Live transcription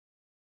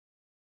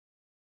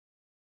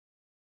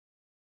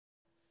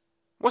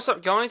What's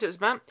up guys,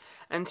 it's Matt,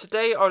 and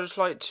today I'd just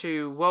like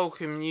to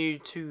welcome you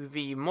to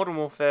the Modern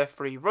Warfare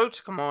 3 Road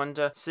to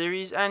Commander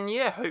series, and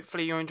yeah,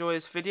 hopefully you enjoy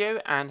this video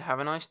and have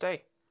a nice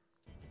day.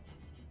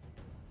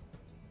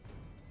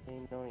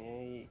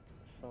 98,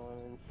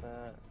 silence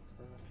at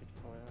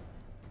 55.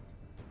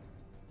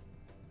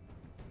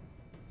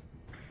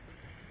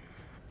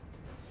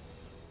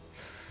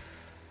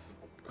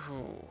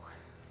 Ooh.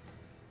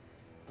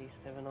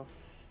 E7 off.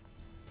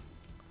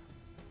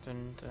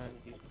 Dun, dun.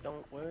 It just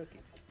don't work, it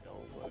just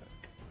don't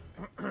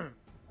work.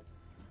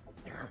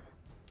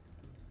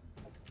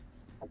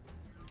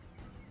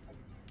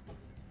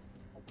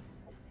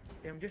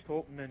 Yeah, I'm just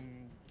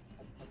hoping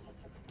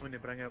when they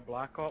bring out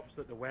Black Ops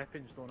that the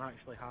weapons don't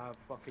actually have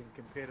fucking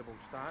comparable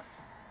stats.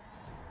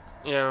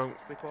 Yeah, To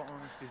be quite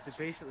honest, because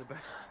they basically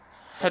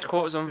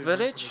headquarters on two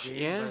village, into the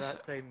game. By yes.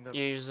 that time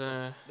Use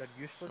they're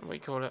useless. what do you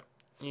call it?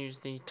 Use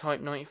the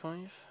Type 95,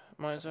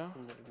 might as well.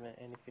 I've never met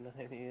anything on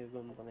any of the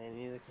guns on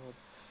any of the cards.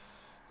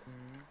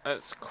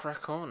 Let's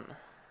crack on.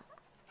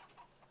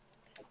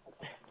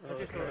 I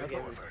just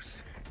don't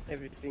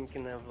Everything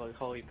can have like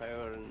high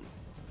power and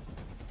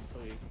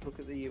like, look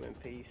at the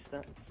UMP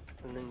stats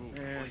and then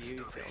you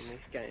use it on this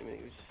game and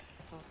it was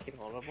fucking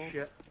horrible.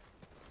 shit.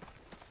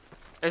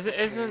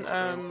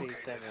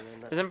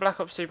 Isn't Black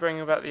Ops 2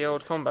 bringing back the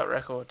old combat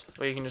record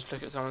where you can just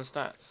look at someone's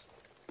stats?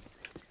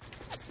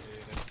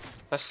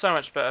 That's so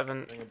much better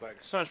than this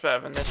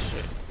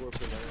shit.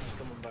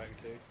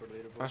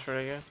 That's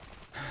really good.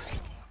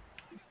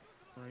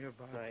 Oh, you're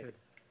bad. Right. Kid.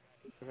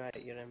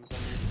 Right, your MW3.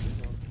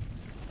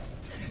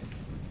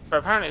 But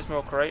apparently it's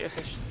more creative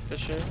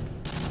this year.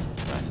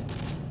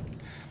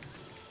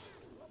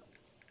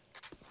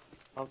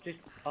 I've just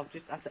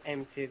had to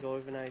empty a guy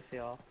with an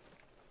ACR.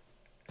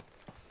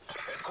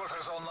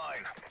 Headquarters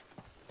online.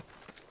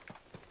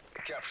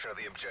 Capture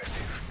the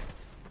objective.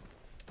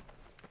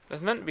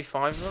 There's meant to be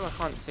 5 of them, I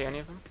can't see any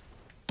of them.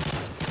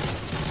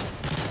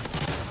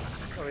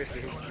 Oh, I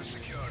see. Headquarters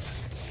secured.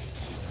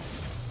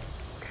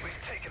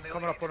 We've taken the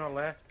Coming lead. up on our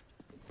left.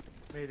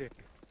 Maybe.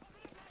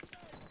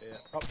 Yeah.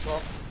 Up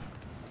top.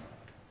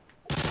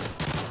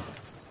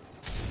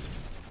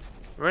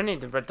 We really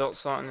need the red dot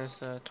starting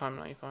this Time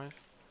 95.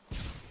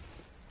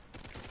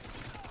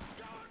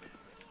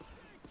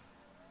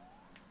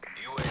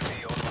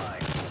 UAV online.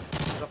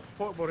 There's a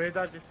portable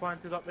radar just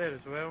planted up there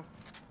as well.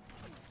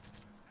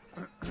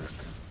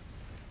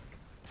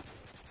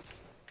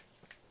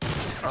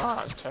 Ah,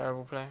 that's a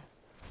terrible play.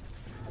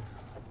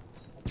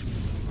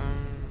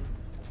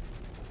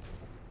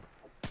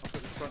 I'll put the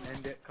front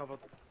end it covered.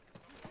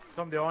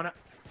 Somebody on it.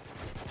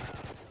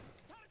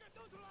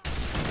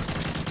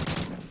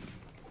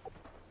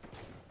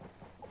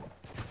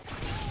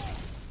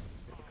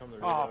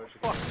 Oh,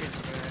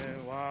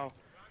 fucking wow.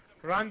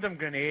 Random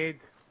grenade.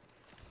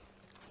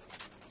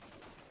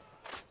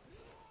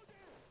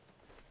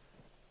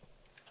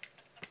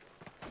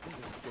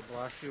 The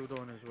blast shield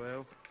on as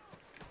well.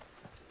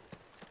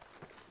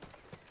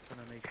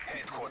 Kinda nice.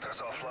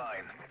 Headquarters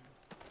offline.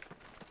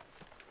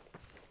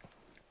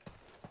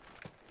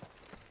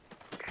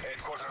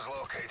 Headquarters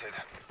located.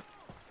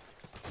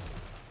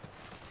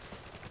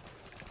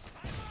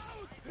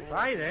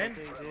 Right then.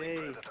 Friendly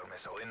Predator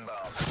missile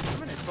inbound. How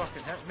many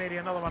fucking hits? Maybe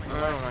another one. Oh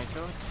my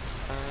god.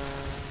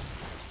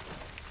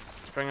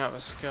 Let's bring up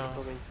the skull.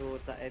 Coming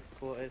towards that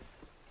headquarters.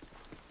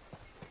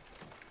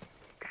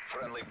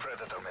 Friendly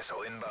Predator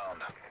missile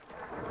inbound.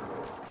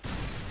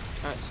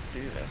 Let's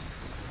do this.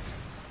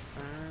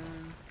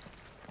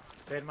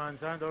 Dead man's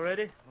hand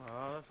already?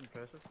 Oh, that's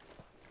impressive.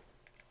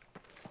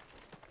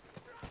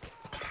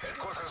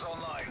 Headquarters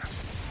online.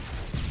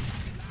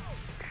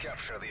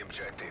 Capture the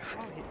objective.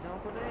 Oh, hit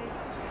nobody.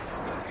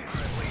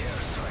 Friendly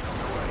airstrike on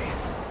the way.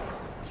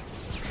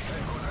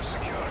 Headquarters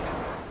secured.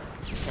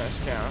 Okay, let's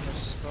get out of this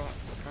spot.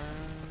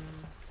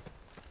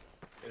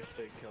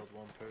 Airstrike killed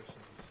one person,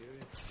 you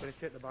serious? Let's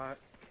hit the back.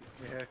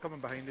 Yeah, coming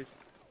behind us.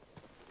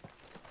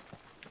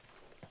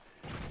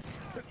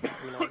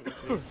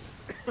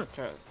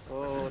 Okay,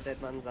 Oh,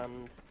 dead man's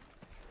hand.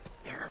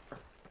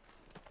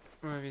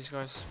 where are these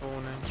guys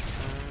spawning?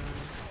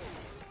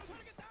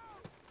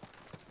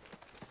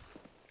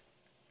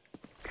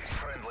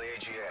 Friendly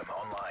AGM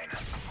online.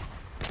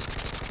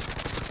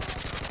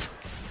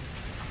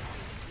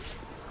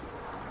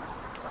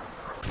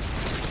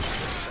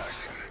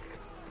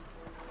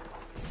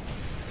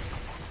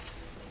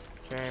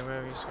 Okay,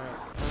 where are these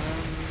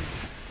guys?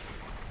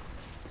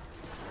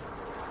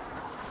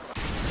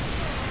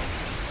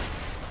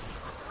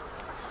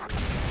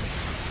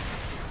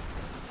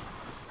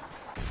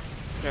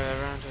 Okay,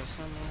 they're around here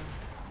somewhere.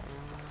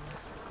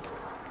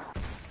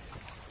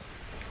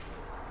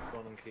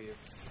 One on cave.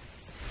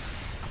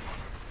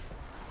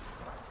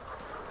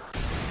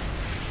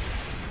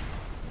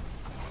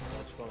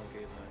 That's one on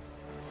cave now.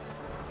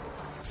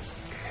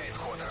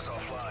 Headquarters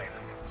offline.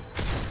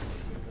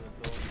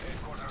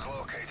 Headquarters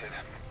located.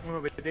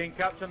 Well, we didn't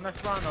capture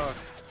this one, or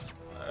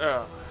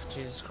Oh,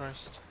 Jesus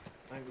Christ.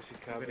 I think we should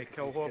we're cap gonna it,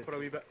 kill these her kids- for a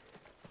wee bit.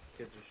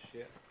 Kids are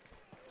shit.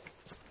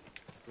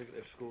 Look at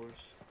their scores.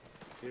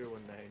 019,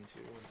 013,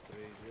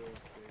 013.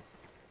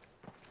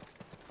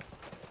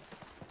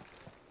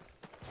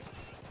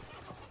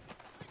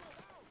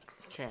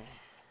 Okay.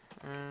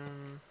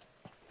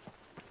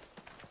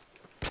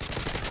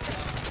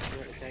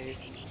 Okay.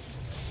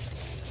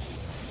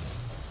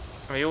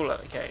 Are we all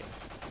at the gate?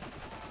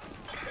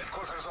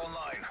 Headquarters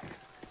online.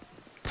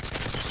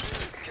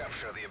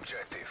 Capture the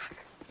objective.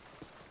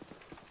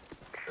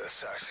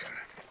 Assassin.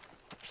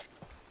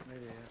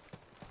 Maybe, yeah.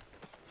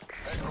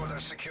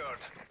 Headquarters secured.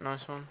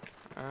 Nice one.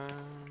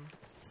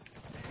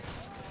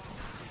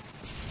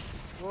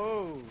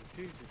 Whoa,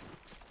 Jesus.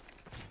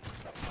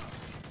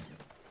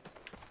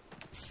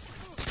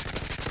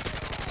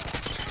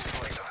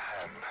 Sleight of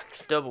hand.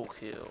 Double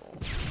kill.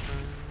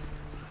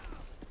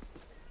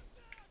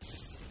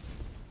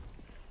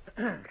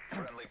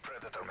 Friendly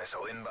Predator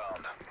missile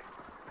inbound.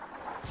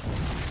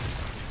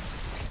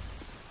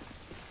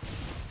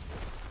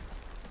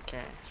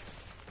 Okay.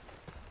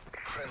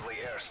 Friendly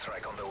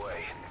airstrike on the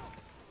way.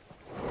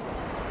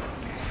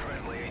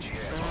 Friendly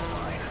AGM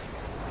online.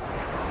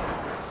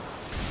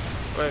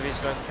 Where are these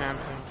guys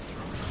camping?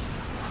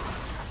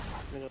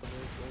 Middle of the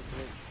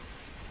village.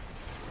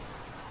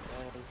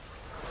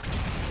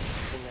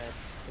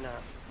 In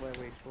that, where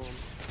we spawned.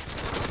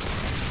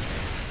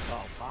 Oh,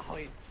 wow,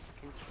 fucking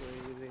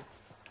crazy.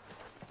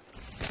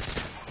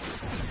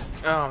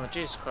 Oh,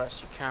 Jesus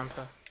Christ, you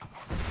camper.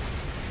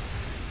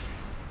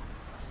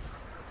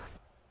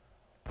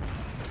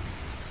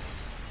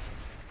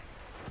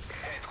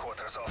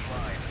 Headquarters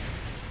offline.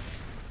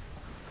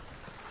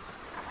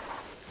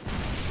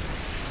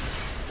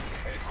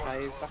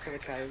 Cave, back in the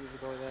cave, there's a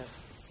guy there.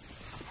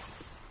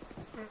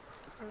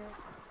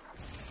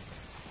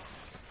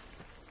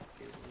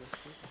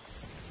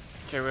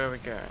 Okay, where are we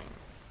going?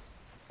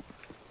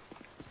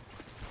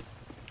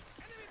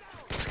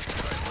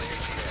 Friendly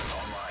AGM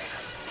online.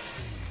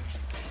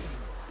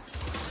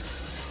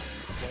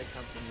 Guy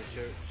camped in the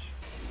church.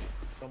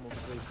 Someone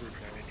plays with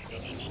him.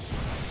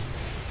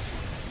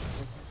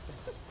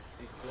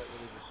 He's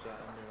literally just sat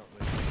in there not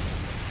moving.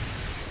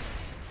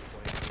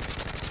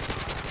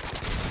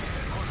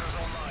 Headquarters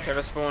online. Okay,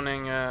 they're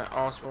spawning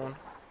our spawn,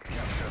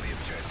 Capture the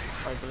objective.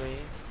 I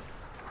believe.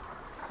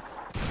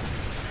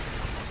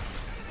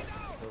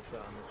 Still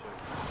sat in the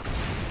church.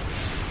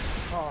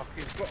 Oh,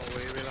 he's got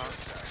away with that.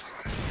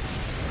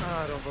 I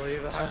don't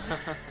believe that.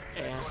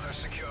 Yeah. Headquarters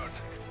secured.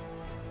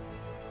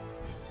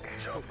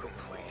 Job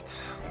complete.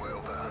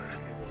 Well done.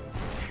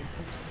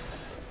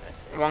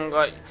 One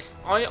guy.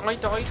 I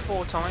died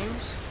 4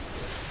 times.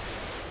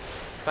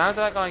 How did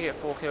that guy get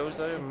 4 kills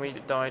though, and we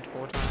died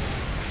 4 times?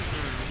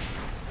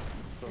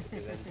 Probably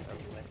them,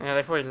 probably. Yeah,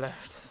 they probably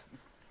left.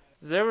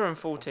 0 and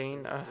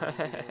 14.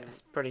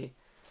 It's pretty.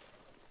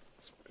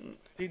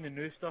 Seen the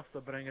new stuff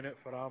they're bringing out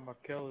for armor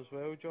kill as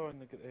well, John.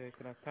 They got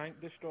kind of tank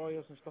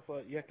destroyers and stuff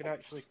like that. You can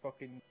actually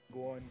fucking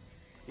go on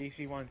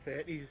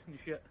AC-130s and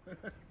shit.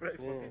 Pretty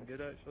fucking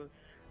good actually.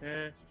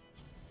 Yeah.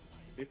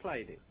 We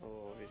played it,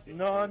 or is it?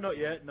 No, not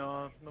yet.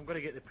 No, I'm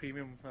gonna get the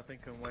premium. I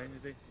think on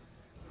Wednesday.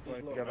 Just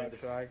Like, look give it around a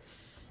try.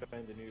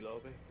 Find a new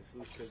lobby,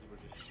 because those kids were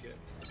just shit.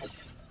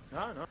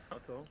 No, not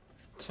at all.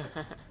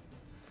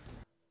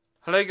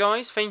 Hello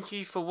guys, thank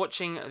you for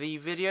watching the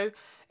video.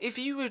 If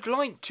you would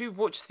like to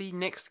watch the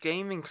next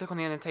game, then click on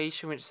the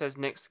annotation which says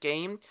next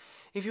game.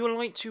 If you would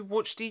like to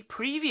watch the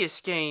previous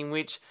game,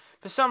 which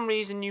for some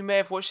reason you may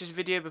have watched this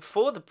video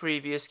before the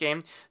previous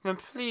game, then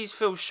please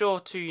feel sure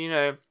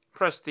to,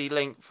 press the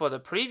link for the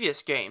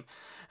previous game.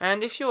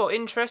 And if you're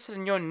interested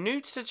and you're new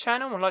to the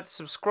channel and would like to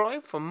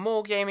subscribe for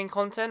more gaming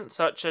content,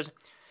 such as,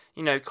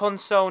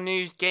 console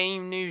news,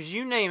 game news,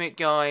 you name it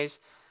guys,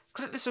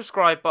 click the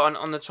subscribe button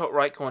on the top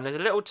right corner.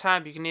 There's a little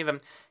tab, you can either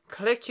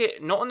click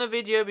it, not on the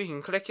video, but you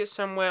can click it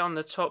somewhere on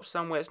the top,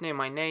 somewhere it's near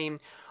my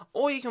name,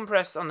 or you can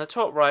press on the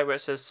top right where it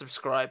says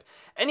subscribe.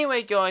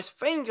 Anyway guys,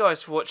 thank you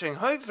guys for watching,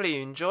 hopefully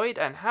you enjoyed,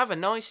 and have a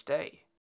nice day.